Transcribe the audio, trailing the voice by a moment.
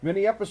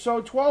Mini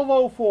episode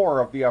 1204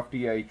 of the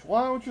FDH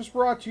Lounge is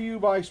brought to you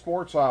by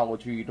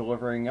Sportsology,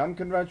 delivering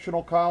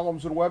unconventional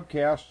columns and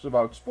webcasts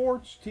about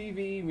sports,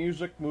 TV,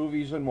 music,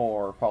 movies, and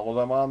more. Follow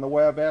them on the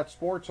web at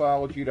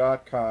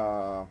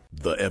sportsology.com.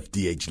 The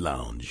FDH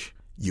Lounge.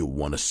 You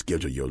want to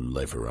schedule your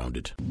life around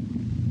it.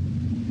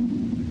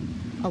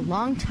 A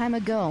long time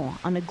ago,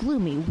 on a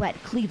gloomy,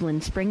 wet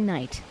Cleveland spring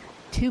night,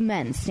 two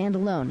men stand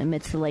alone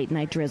amidst the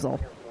late-night drizzle.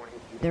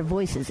 Their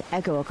voices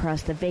echo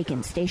across the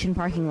vacant station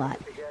parking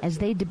lot as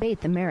they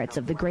debate the merits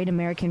of the great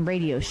American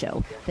radio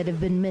show that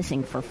have been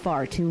missing for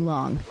far too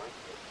long.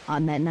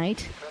 On that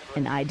night,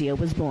 an idea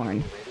was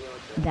born.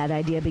 That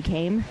idea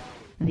became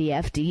the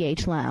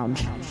FDH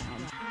Lounge.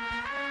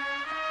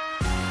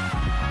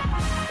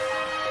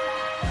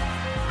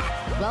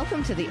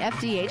 Welcome to the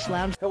FDH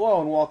Lounge.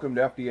 Hello and welcome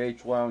to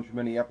FDH Lounge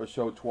Mini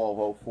Episode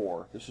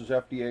 1204. This is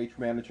FDH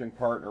Managing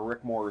Partner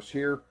Rick Morris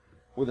here,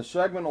 with a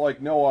segment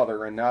like no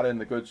other, and not in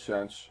the good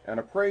sense, an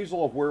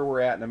appraisal of where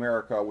we're at in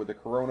America with the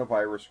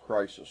coronavirus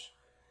crisis.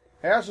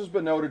 As has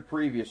been noted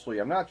previously,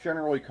 I'm not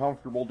generally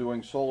comfortable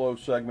doing solo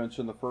segments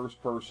in the first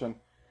person,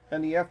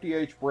 and the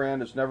FDH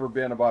brand has never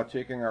been about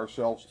taking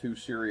ourselves too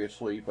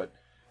seriously, but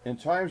in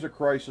times of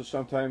crisis,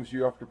 sometimes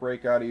you have to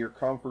break out of your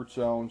comfort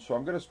zone, so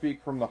I'm going to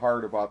speak from the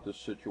heart about this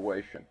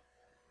situation.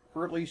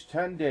 For at least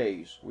 10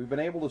 days, we've been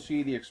able to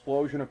see the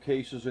explosion of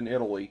cases in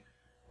Italy,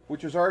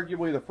 which is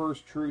arguably the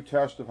first true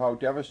test of how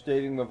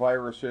devastating the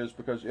virus is,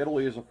 because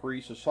Italy is a free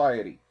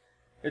society.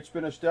 It's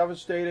been as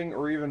devastating,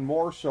 or even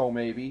more so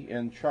maybe,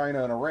 in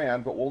China and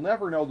Iran, but we'll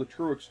never know the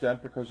true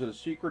extent because of the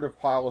secretive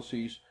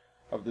policies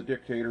of the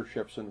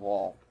dictatorships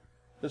involved.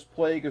 This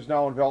plague is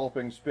now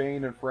enveloping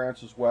Spain and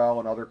France as well,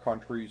 and other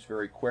countries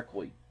very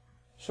quickly.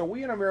 So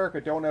we in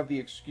America don't have the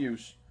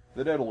excuse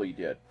that Italy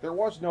did. There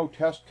was no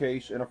test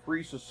case in a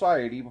free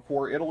society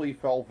before Italy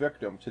fell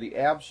victim to the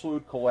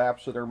absolute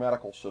collapse of their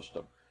medical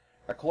system.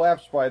 A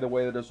collapse, by the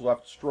way, that has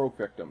left stroke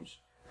victims,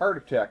 heart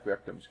attack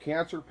victims,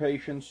 cancer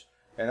patients,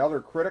 and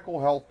other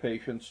critical health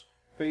patients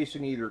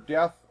facing either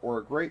death or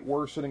a great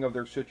worsening of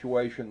their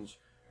situations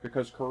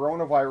because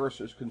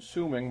coronavirus is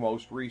consuming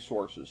most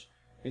resources.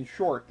 In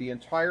short, the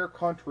entire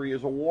country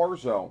is a war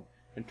zone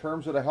in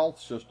terms of the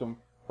health system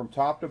from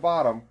top to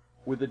bottom,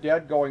 with the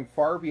dead going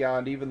far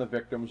beyond even the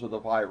victims of the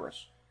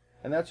virus.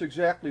 And that's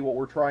exactly what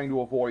we're trying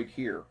to avoid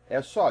here.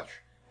 As such,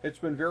 it's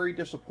been very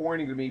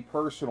disappointing to me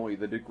personally,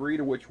 the degree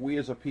to which we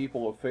as a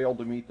people have failed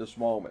to meet this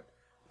moment.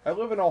 I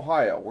live in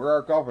Ohio, where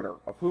our governor,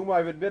 of whom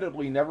I've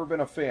admittedly never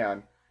been a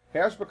fan,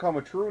 has become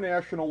a true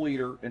national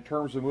leader in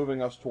terms of moving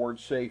us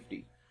towards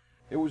safety.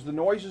 It was the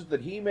noises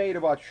that he made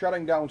about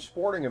shutting down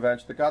sporting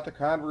events that got the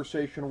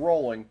conversation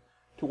rolling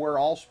to where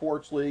all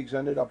sports leagues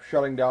ended up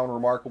shutting down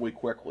remarkably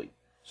quickly.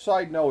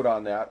 Side note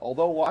on that,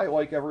 although I,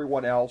 like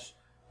everyone else,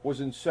 was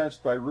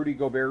incensed by Rudy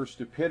Gobert's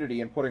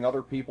stupidity in putting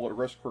other people at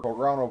risk for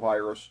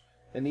coronavirus,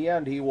 in the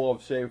end he will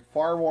have saved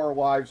far more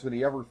lives than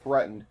he ever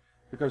threatened,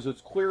 because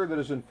it's clear that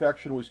his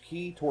infection was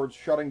key towards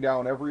shutting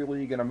down every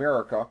league in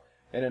America,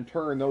 and in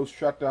turn those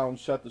shutdowns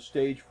set the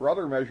stage for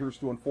other measures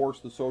to enforce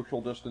the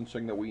social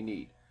distancing that we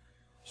need.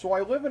 So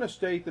I live in a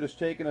state that has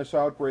taken this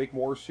outbreak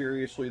more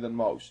seriously than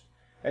most,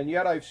 and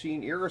yet I've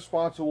seen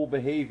irresponsible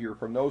behavior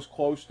from those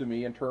close to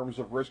me in terms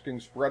of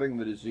risking spreading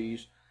the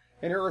disease,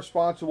 and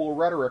irresponsible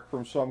rhetoric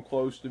from some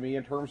close to me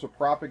in terms of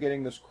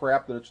propagating this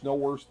crap that it's no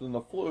worse than the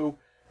flu,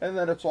 and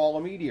that it's all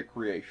a media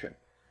creation.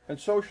 And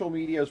social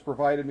media has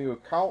provided me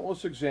with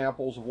countless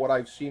examples of what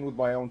I've seen with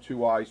my own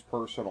two eyes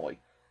personally.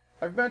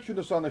 I've mentioned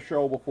this on the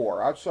show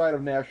before. Outside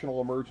of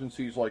national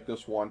emergencies like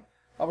this one,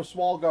 I'm a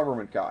small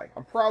government guy.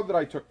 I'm proud that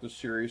I took this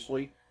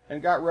seriously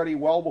and got ready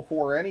well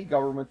before any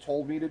government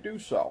told me to do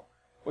so.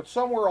 But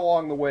somewhere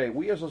along the way,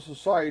 we as a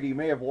society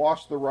may have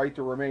lost the right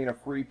to remain a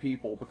free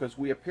people because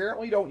we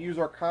apparently don't use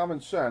our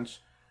common sense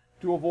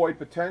to avoid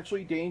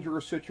potentially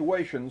dangerous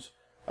situations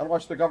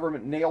unless the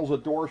government nails a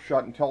door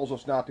shut and tells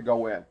us not to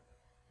go in.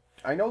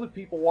 I know that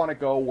people want to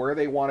go where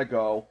they want to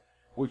go,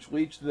 which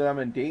leads to them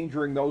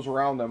endangering those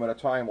around them at a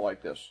time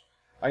like this.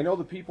 I know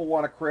that people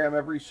want to cram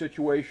every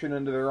situation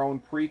into their own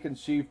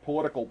preconceived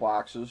political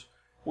boxes,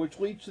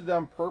 which leads to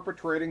them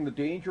perpetrating the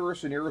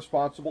dangerous and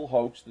irresponsible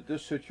hoax that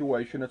this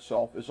situation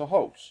itself is a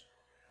hoax.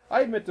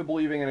 I admit to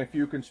believing in a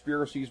few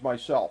conspiracies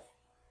myself,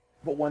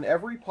 but when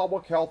every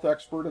public health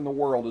expert in the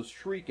world is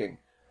shrieking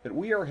that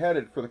we are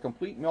headed for the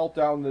complete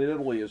meltdown that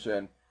Italy is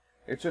in,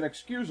 it's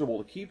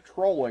inexcusable to keep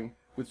trolling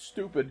with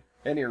stupid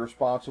and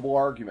irresponsible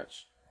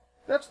arguments.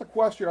 That's the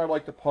question I'd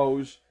like to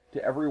pose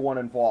to everyone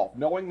involved,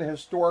 knowing the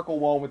historical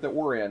moment that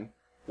we're in.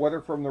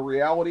 Whether from the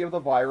reality of the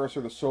virus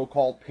or the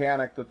so-called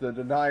panic that the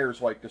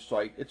deniers like to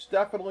cite, it's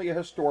definitely a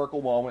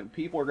historical moment, and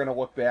people are going to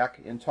look back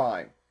in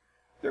time.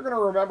 They're going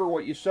to remember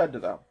what you said to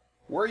them,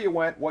 where you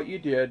went, what you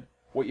did,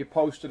 what you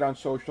posted on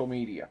social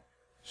media.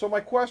 So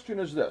my question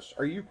is this: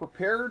 are you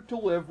prepared to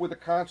live with the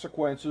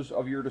consequences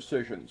of your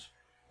decisions?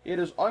 It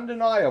is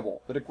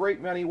undeniable that a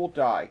great many will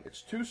die.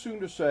 It's too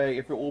soon to say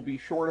if it will be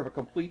short of a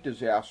complete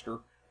disaster,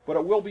 but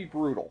it will be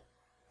brutal.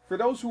 For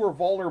those who are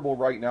vulnerable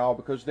right now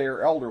because they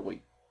are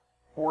elderly,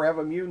 or have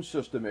immune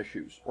system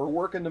issues, or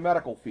work in the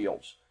medical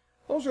fields.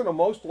 Those are the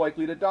most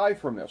likely to die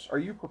from this. Are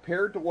you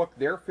prepared to look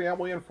their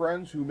family and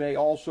friends, who may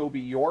also be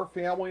your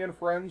family and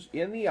friends,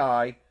 in the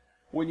eye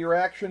when your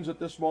actions at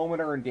this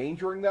moment are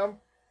endangering them?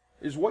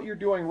 Is what you're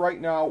doing right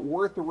now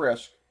worth the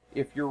risk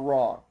if you're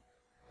wrong?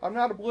 I'm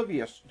not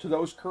oblivious to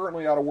those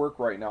currently out of work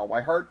right now.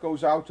 My heart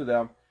goes out to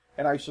them,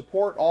 and I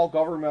support all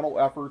governmental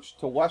efforts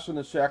to lessen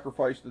the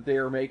sacrifice that they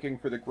are making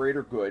for the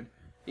greater good,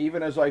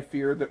 even as I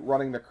fear that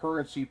running the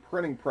currency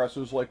printing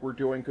presses like we're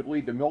doing could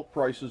lead to milk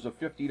prices of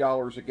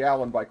 $50 a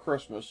gallon by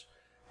Christmas.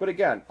 But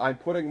again, I'm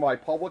putting my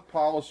public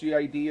policy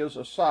ideas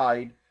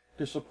aside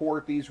to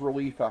support these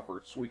relief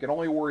efforts. We can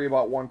only worry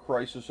about one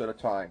crisis at a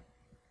time.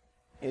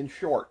 In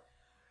short,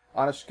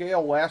 on a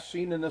scale last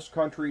seen in this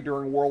country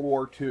during World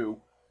War II,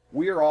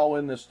 we are all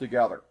in this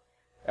together.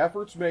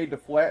 Efforts made to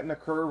flatten the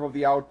curve of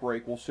the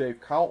outbreak will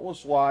save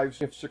countless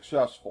lives if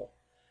successful.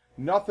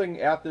 Nothing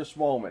at this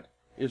moment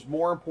is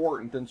more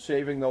important than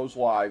saving those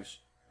lives.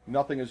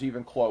 Nothing is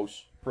even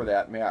close, for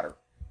that matter.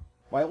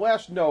 My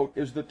last note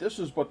is that this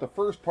is but the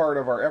first part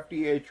of our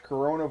FDH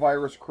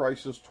Coronavirus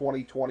Crisis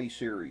 2020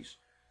 series.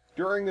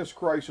 During this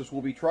crisis,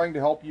 we'll be trying to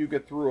help you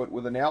get through it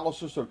with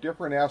analysis of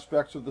different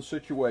aspects of the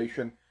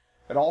situation,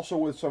 and also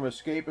with some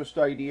escapist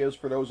ideas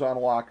for those on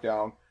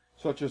lockdown,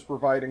 such as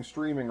providing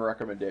streaming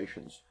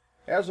recommendations.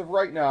 As of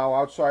right now,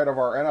 outside of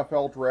our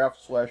NFL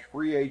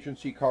draft/free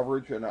agency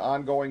coverage and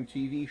ongoing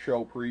TV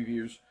show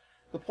previews,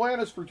 the plan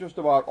is for just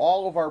about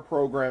all of our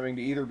programming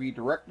to either be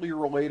directly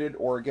related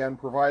or, again,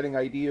 providing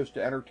ideas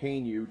to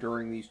entertain you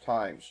during these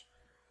times.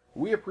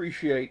 We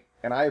appreciate,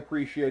 and I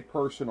appreciate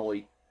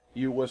personally,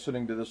 you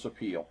listening to this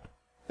appeal.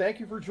 Thank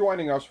you for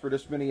joining us for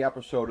this mini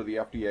episode of the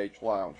FDH Lounge.